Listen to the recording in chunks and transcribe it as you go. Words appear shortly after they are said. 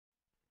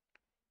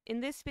In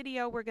this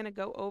video, we're going to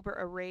go over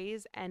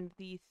arrays and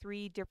the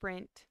 3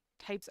 different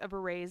types of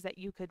arrays that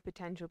you could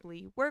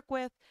potentially work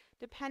with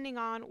depending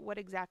on what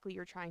exactly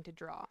you're trying to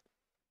draw.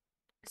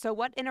 So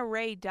what an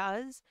array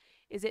does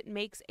is it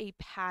makes a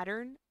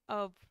pattern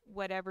of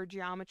whatever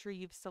geometry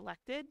you've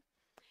selected,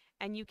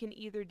 and you can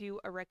either do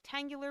a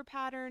rectangular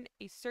pattern,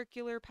 a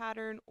circular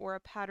pattern, or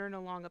a pattern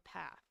along a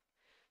path.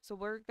 So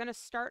we're going to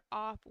start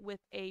off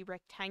with a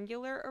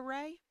rectangular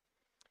array,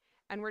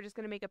 and we're just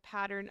going to make a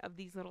pattern of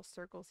these little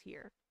circles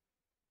here.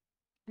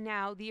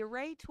 Now, the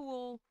array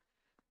tool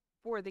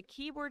for the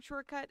keyboard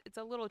shortcut, it's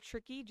a little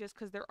tricky just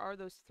because there are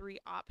those 3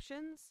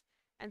 options.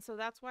 And so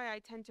that's why I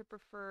tend to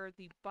prefer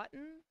the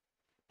button.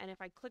 And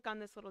if I click on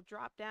this little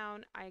drop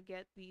down, I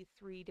get the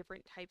 3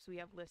 different types we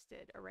have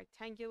listed: a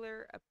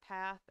rectangular, a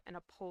path, and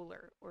a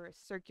polar, or a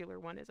circular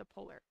one is a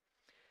polar.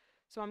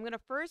 So I'm going to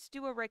first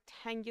do a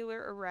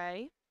rectangular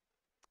array.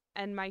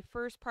 And my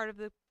first part of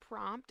the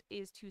prompt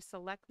is to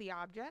select the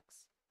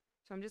objects.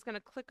 So I'm just going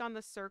to click on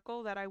the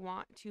circle that I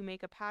want to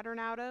make a pattern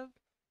out of.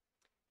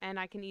 And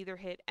I can either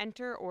hit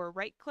enter or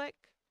right click.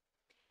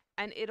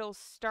 And it'll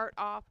start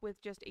off with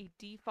just a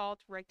default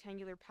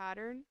rectangular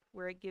pattern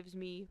where it gives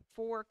me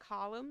 4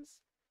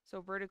 columns.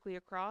 So vertically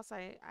across,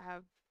 I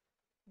have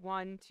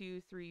 1,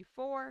 2, 3,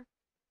 4.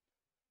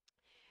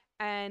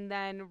 And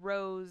then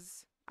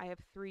rows, I have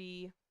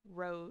 3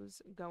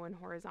 rows going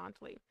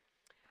horizontally.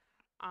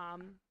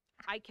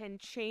 I can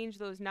change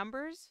those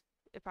numbers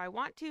if I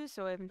want to.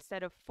 So if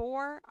instead of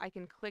 4, I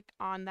can click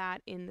on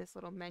that in this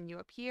little menu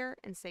up here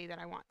and say that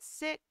I want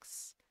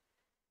 6.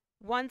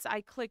 Once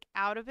I click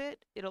out of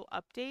it, it'll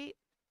update.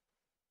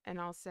 And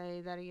I'll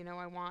say that,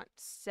 I want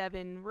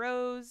 7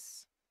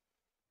 rows.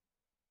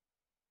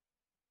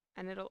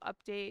 And it'll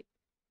update.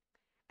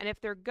 And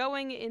if they're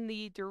going in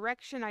the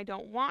direction I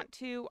don't want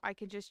to, I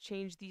can just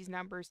change these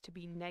numbers to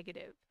be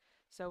negative.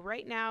 So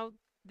right now,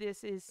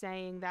 this is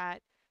saying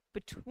that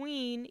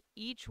between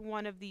each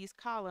one of these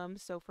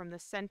columns, so from the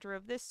center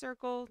of this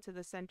circle to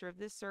the center of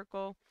this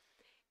circle,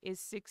 is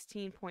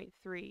 16.3.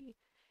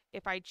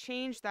 If I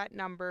change that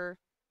number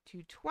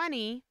to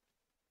 20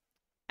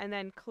 and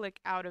then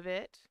click out of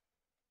it,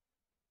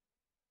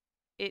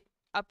 it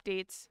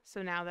updates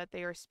so now that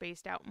they are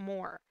spaced out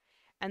more.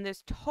 And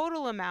this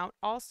total amount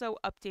also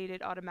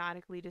updated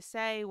automatically to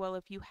say, well,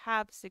 if you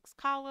have 6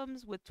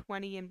 columns with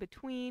 20 in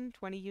between,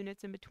 20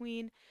 units in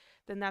between,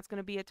 then that's going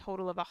to be a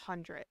total of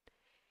 100.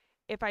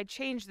 If I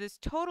change this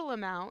total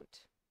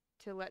amount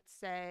to, let's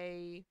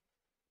say,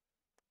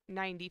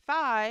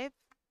 95,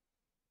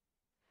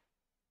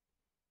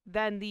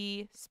 then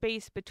the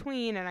space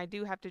between, and I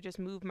do have to just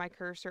move my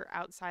cursor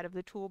outside of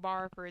the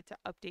toolbar for it to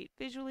update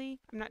visually.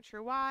 I'm not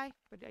sure why,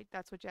 but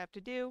that's what you have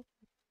to do.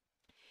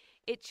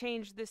 It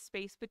changed the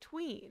space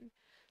between.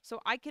 So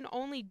I can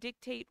only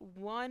dictate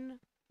one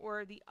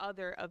or the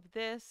other of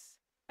this,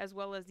 as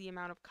well as the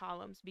amount of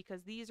columns,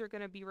 because these are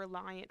going to be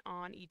reliant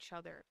on each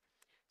other.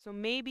 So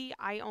maybe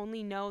I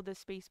only know the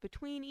space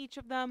between each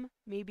of them.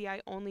 Maybe I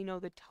only know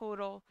the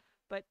total,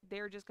 but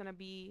they're just going to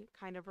be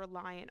kind of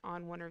reliant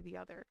on one or the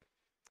other.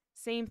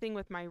 Same thing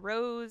with my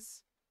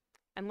rows.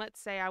 And let's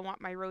say I want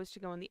my rows to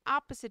go in the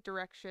opposite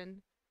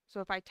direction.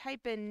 So if I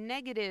type in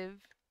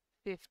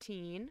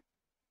 -15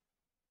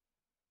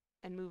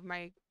 and move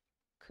my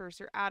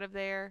cursor out of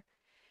there,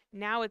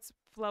 now it's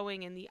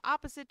flowing in the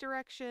opposite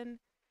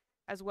direction,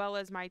 as well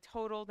as my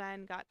total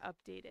then got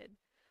updated.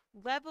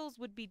 Levels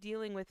would be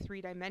dealing with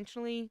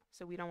 3-dimensionally,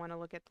 so we don't want to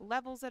look at the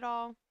levels at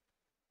all.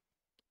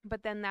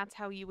 But then that's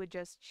how you would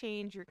just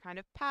change your kind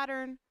of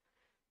pattern.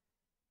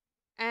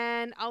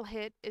 And I'll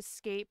hit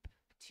escape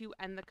to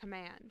end the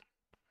command.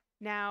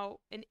 Now,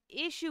 an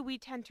issue we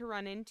tend to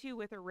run into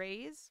with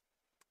arrays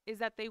is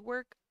that they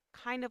work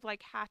kind of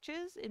like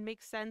hatches. It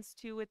makes sense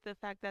too with the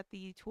fact that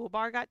the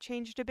toolbar got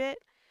changed a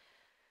bit.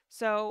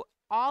 So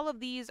all of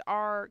these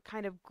are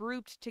kind of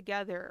grouped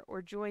together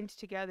or joined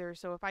together.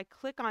 So if I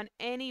click on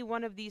any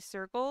one of these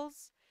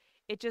circles,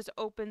 it just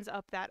opens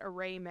up that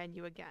array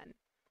menu again,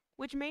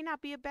 which may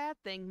not be a bad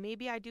thing.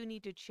 Maybe I do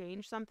need to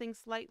change something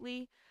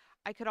slightly.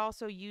 I could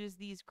also use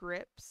these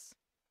grips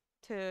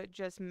to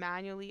just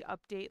manually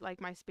update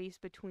like my space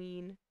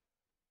between.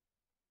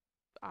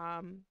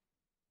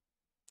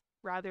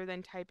 Rather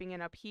than typing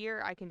it up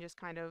here, I can just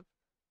kind of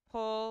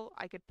pull.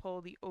 I could pull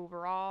the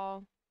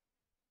overall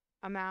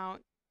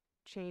amount,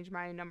 change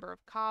my number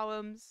of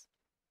columns,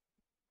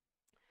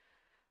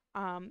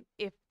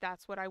 if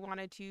that's what I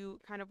wanted to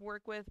kind of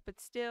work with. But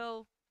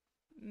still,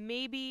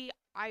 maybe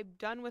I'm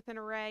done with an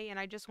array and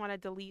I just want to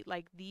delete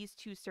like these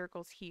 2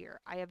 circles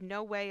here. I have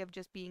no way of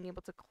just being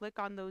able to click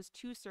on those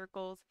 2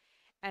 circles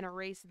and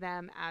erase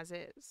them as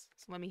is.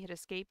 So let me hit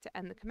escape to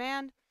end the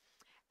command.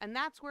 And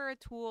that's where a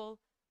tool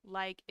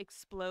like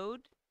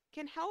explode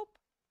can help.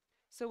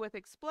 So with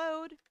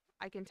explode,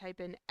 I can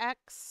type in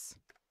X,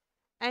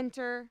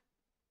 enter.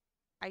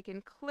 I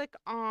can click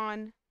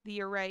on the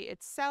array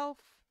itself,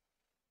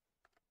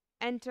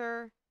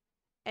 enter,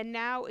 and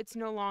now it's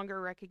no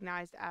longer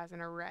recognized as an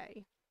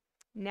array.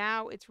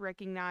 Now it's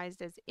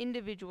recognized as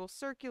individual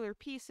circular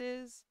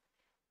pieces,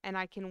 and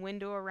I can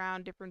window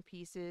around different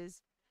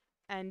pieces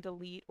and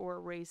delete or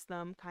erase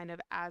them kind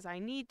of as I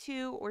need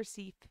to or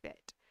see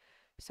fit.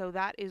 So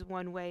that is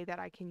one way that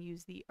I can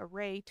use the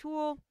array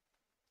tool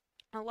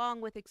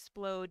along with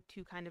explode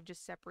to kind of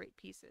just separate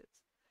pieces.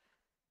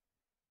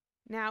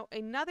 Now,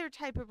 another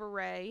type of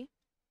array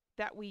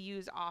that we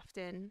use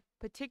often,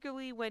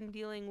 particularly when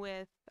dealing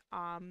with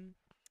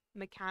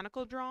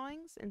mechanical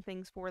drawings and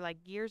things for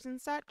like gears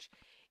and such,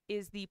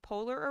 is the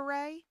polar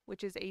array,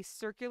 which is a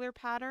circular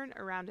pattern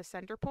around a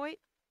center point.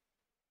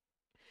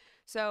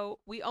 So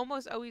we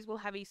almost always will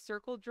have a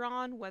circle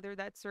drawn, whether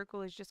that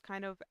circle is just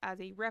kind of as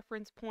a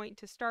reference point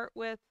to start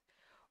with,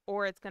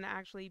 or it's going to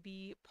actually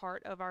be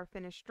part of our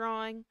finished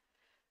drawing.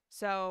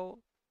 So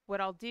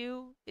what I'll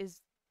do is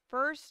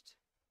first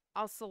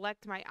I'll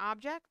select my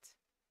object,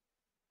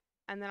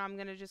 and then I'm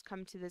going to just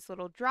come to this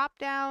little drop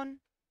down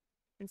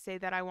and say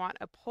that I want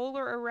a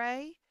polar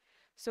array.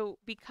 So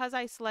because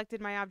I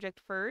selected my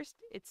object first,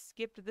 it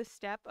skipped the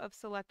step of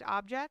select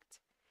object,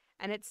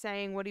 and it's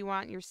saying, what do you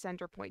want your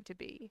center point to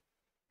be?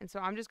 And so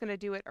I'm just going to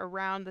do it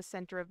around the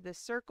center of this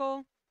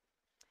circle,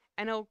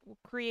 and it'll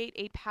create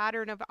a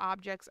pattern of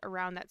objects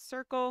around that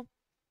circle.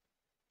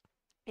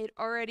 It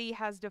already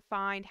has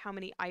defined how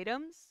many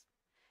items,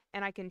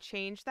 and I can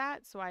change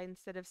that. So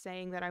instead of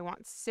saying that I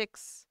want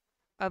 6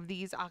 of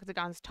these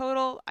octagons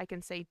total, I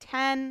can say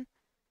 10,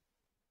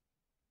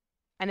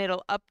 and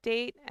it'll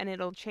update and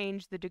it'll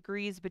change the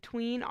degrees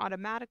between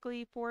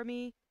automatically for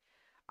me.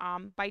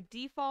 By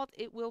default,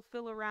 it will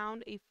fill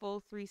around a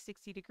full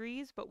 360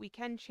 degrees, but we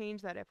can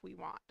change that if we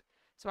want.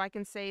 So I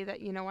can say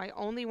that, you know, I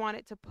only want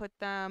it to put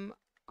them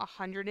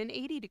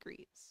 180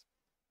 degrees.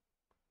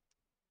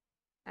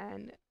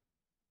 And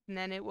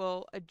then it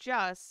will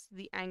adjust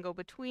the angle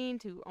between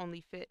to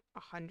only fit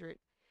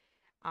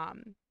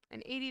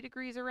 180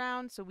 degrees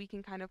around. So we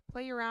can kind of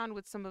play around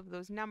with some of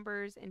those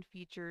numbers and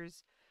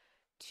features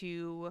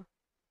to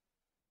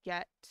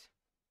get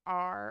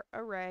our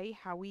array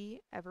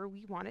however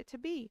we want it to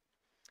be.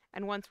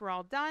 And once we're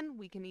all done,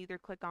 we can either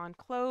click on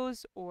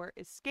close or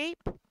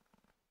escape.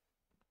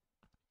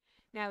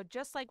 Now,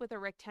 just like with a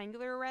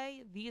rectangular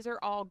array, these are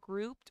all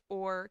grouped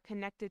or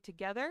connected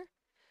together.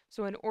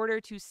 So in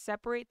order to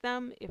separate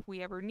them, if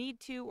we ever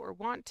need to or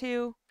want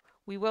to,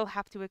 we will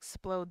have to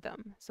explode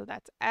them. So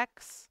that's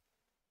X,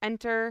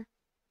 enter,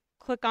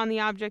 click on the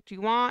object you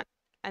want,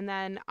 and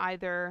then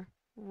either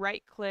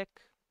right click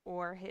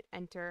or hit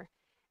enter,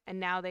 and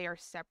now they are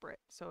separate.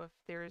 So if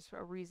there's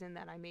a reason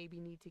that I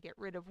maybe need to get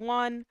rid of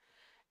one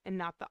and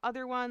not the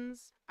other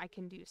ones, I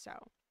can do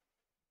so.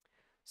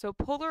 So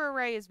polar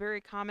array is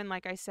very common,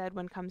 like I said,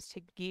 when it comes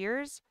to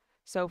gears.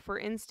 So for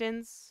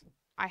instance,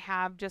 I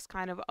have just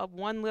kind of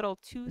one little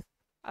tooth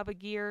of a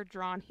gear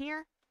drawn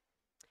here,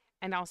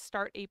 and I'll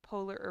start a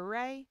polar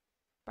array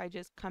by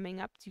just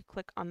coming up to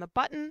click on the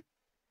button.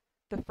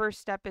 The first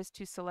step is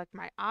to select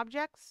my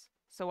objects,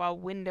 so I'll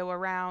window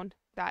around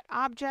that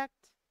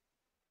object,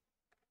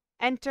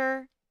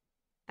 enter,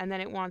 and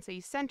then it wants a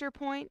center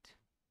point.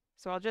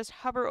 So I'll just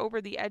hover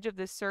over the edge of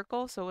this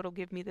circle so it'll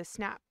give me the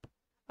snap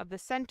of the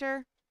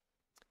center.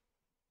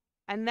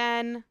 And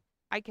then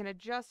I can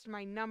adjust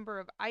my number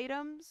of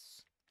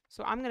items.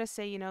 So I'm going to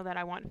say, you know, that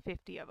I want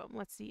 50 of them.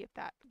 Let's see if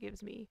that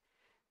gives me.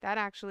 That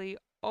actually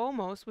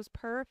almost was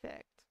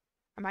perfect.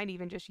 I might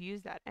even just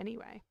use that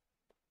anyway.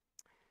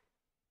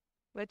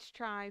 Let's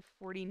try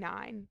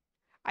 49.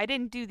 I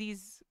didn't do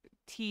these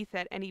teeth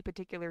at any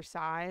particular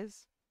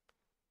size,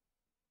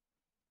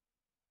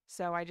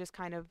 so I just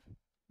kind of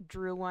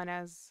drew one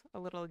as a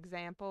little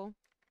example.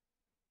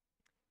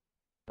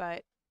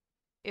 But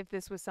if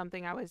this was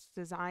something I was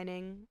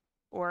designing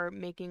or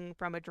making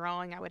from a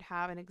drawing, I would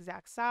have an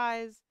exact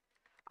size.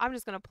 I'm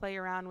just going to play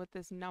around with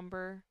this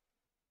number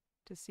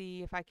to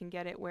see if I can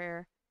get it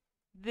where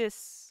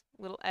this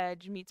little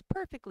edge meets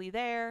perfectly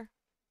there.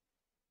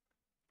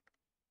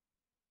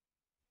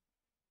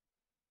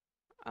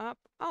 Up,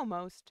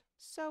 almost,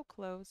 so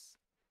close.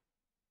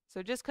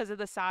 So just because of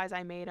the size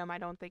I made them, I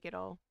don't think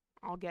I'll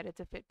get it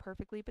to fit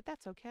perfectly, but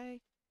that's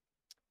okay.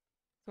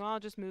 So I'll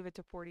just move it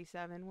to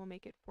 47. We'll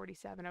make it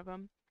 47 of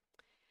them.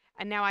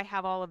 And now I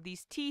have all of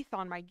these teeth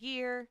on my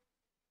gear.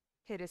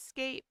 Hit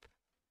escape.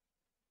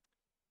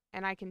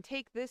 And I can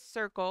take this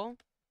circle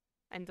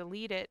and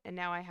delete it, and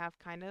now I have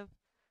kind of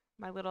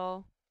my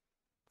little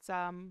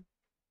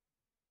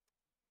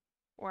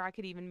or I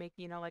could even make,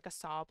 you know, like a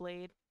saw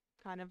blade.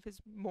 Kind of is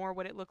more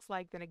what it looks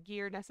like than a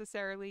gear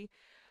necessarily.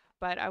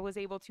 But I was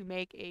able to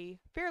make a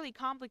fairly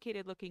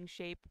complicated looking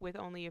shape with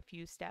only a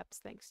few steps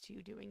thanks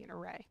to doing an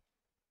array.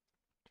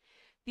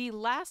 The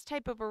last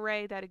type of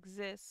array that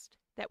exists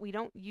that we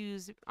don't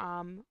use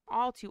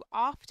all too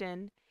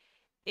often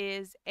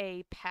is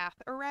a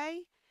path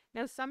array.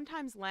 Now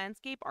sometimes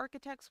landscape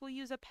architects will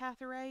use a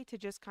path array to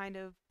just kind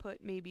of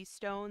put maybe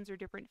stones or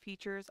different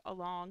features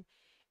along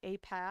a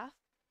path.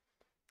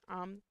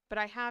 But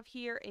I have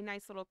here a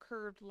nice little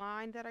curved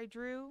line that I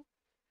drew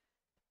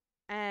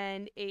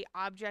and a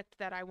object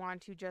that I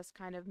want to just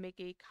kind of make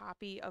a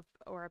copy of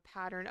or a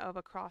pattern of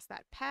across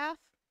that path.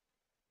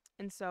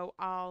 And so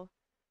I'll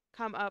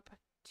come up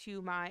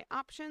to my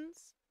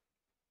options.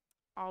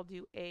 I'll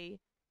do a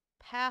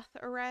path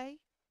array,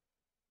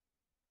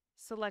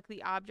 select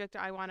the object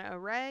I want to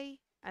array,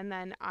 and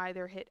then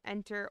either hit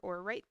enter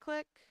or right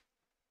click.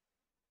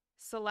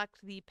 Select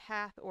the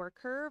path or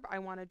curve I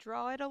want to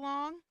draw it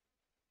along,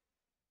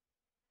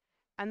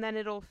 and then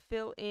it'll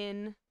fill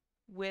in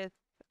with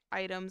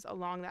items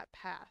along that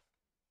path.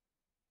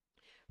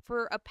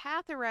 For a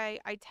path array,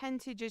 I tend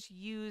to just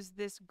use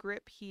this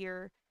grip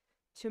here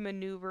to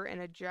maneuver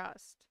and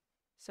adjust.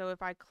 So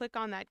if I click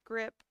on that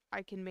grip,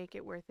 I can make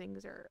it where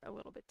things are a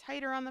little bit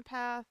tighter on the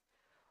path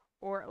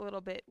or a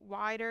little bit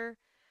wider.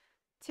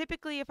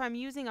 Typically, if I'm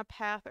using a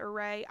path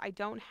array, I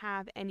don't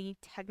have any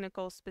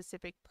technical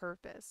specific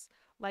purpose,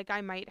 like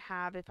I might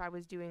have if I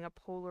was doing a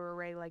polar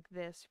array like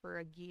this for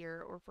a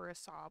gear or for a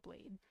saw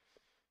blade.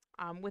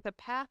 With a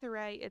path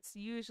array, it's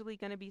usually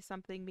going to be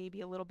something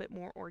maybe a little bit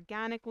more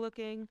organic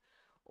looking,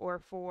 or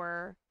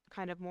for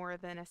kind of more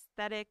of an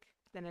aesthetic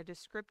than a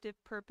descriptive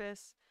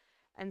purpose.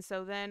 And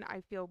so then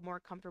I feel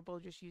more comfortable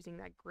just using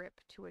that grip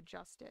to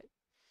adjust it.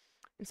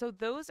 And so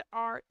those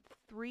are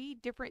 3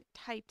 different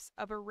types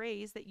of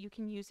arrays that you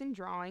can use in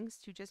drawings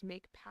to just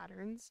make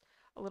patterns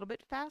a little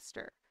bit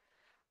faster.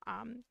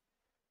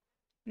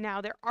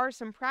 Now there are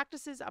some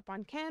practices up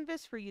on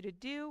Canvas for you to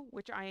do,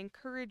 which I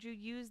encourage you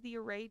use the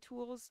array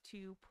tools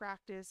to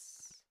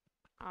practice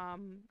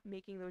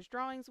making those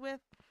drawings with.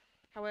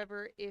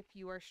 However, if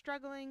you are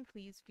struggling,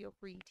 please feel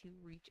free to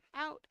reach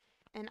out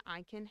and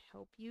I can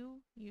help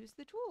you use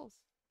the tools.